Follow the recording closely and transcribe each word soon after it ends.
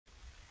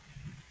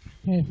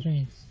Hi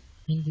friends,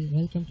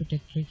 welcome to Tech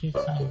Cricket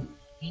channel.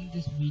 In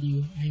this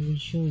video, I will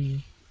show you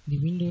the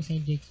Windows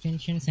Edge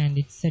extensions and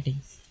its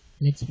settings.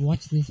 Let's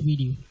watch this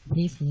video.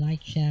 Please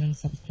like, share and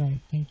subscribe.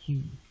 Thank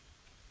you.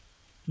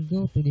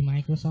 Go to the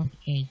Microsoft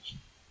Edge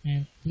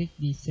and click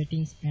the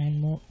settings and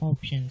more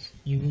options.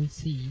 You will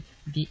see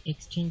the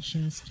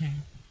extensions tab.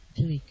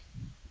 Click.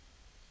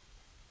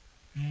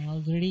 I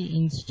already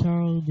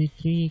installed the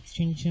three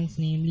extensions,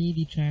 namely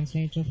the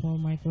translator for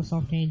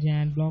Microsoft Edge,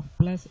 AdBlock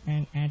Plus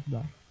and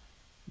AdBlock.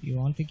 You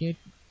want to get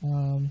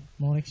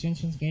more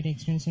extensions, get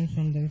extensions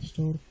from the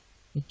store,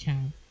 the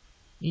tab.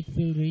 It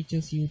will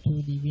reaches you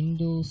to the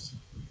Windows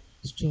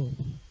store.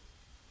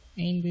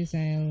 In this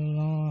I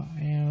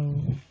have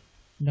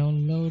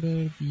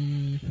downloaded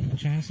the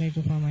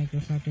translator for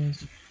Microsoft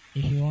Edge.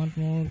 If you want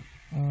more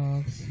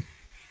uh,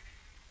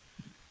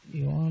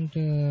 you want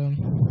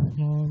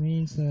more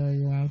means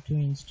you have to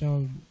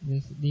install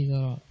these are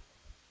all.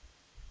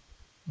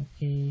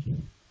 Okay,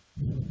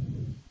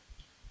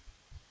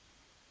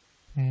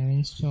 I have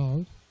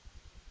installed.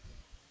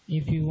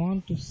 If you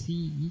want to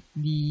see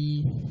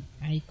the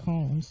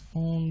icons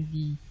on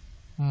the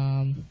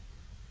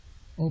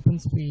open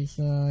space,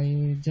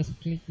 you just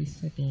click the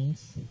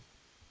settings,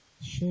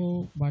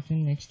 show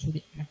button next to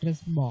the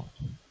address bar,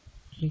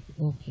 click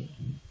OK.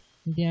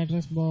 In the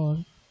address bar,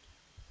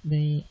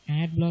 the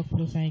AdBlock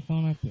Plus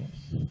icon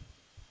appears.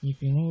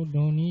 If you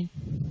don't need,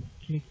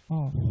 click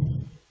off.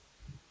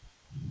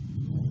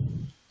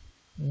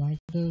 Like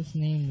this,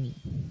 namely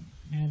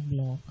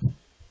AdBlock.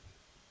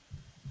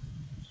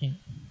 Okay,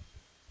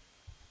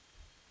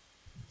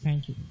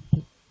 thank you.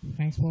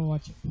 Thanks for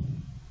watching.